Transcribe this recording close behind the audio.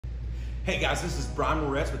Hey guys, this is Brian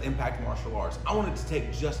Moretz with Impact Martial Arts. I wanted to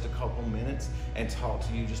take just a couple minutes and talk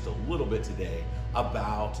to you just a little bit today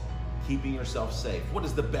about keeping yourself safe. What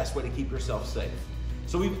is the best way to keep yourself safe?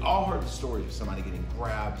 So we've all heard the stories of somebody getting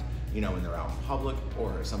grabbed, when they're out in public,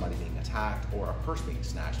 or somebody being attacked, or a purse being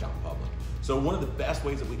snatched out in public. So one of the best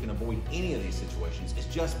ways that we can avoid any of these situations is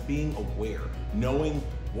just being aware, knowing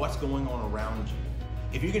what's going on around you.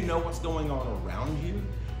 If you can know what's going on around you,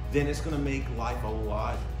 then it's going to make life a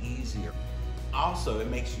lot easier. Also, it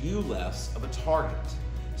makes you less of a target.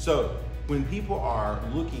 So when people are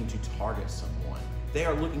looking to target someone, they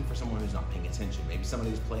are looking for someone who's not paying attention. Maybe somebody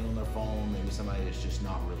who's playing on their phone, maybe somebody that's just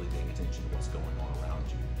not really paying attention to what's going on around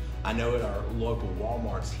you. I know at our local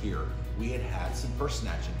Walmarts here, we had some purse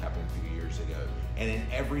snatching happen a few years ago. And in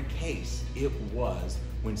every case, it was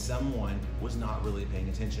when someone was not really paying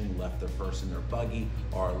attention, left their purse in their buggy,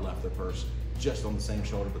 or left their purse just on the same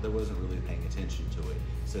shoulder, but they wasn't really paying attention to it.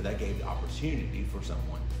 So that gave the opportunity for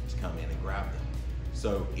someone to come in and grab them.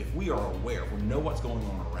 So if we are aware, if we know what's going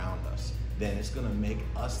on around us, then it's gonna make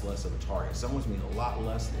us less of a target. Someone's being a lot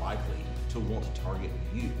less likely to want to target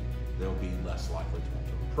you. They'll be less likely to want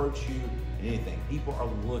to approach you and anything. People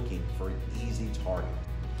are looking for an easy target.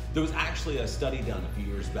 There was actually a study done a few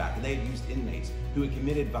years back, and they had used inmates who had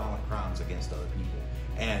committed violent crimes against other people.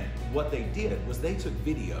 And what they did was they took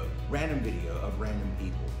random video of random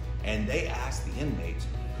people, and they asked the inmates,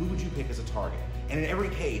 who would you pick as a target? And in every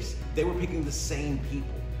case, they were picking the same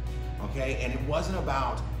people, okay? And it wasn't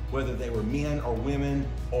about whether they were men or women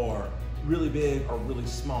or really big or really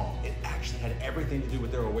small. It actually had everything to do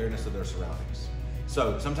with their awareness of their surroundings.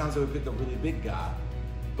 So sometimes they would pick the really big guy,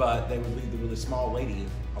 but they would leave the really small lady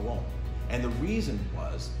alone. And the reason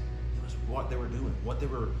was, what they were doing, what they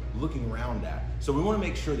were looking around at. So we want to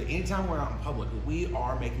make sure that anytime we're out in public, we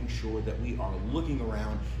are making sure that we are looking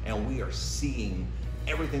around and we are seeing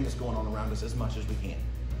everything that's going on around us as much as we can.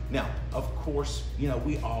 Now, of course,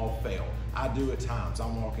 we all fail. I do at times.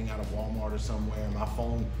 I'm walking out of Walmart or somewhere and my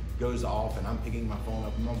phone goes off and I'm picking my phone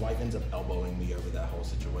up and my wife ends up elbowing me over that whole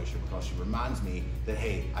situation because she reminds me that,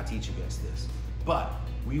 hey, I teach against this. But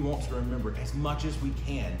we want to remember as much as we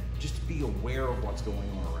can just to be aware of what's going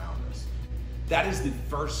on around us. That is the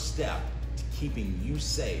first step to keeping you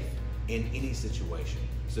safe in any situation.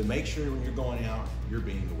 So make sure when you're going out, you're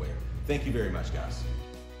being aware. Thank you very much, guys.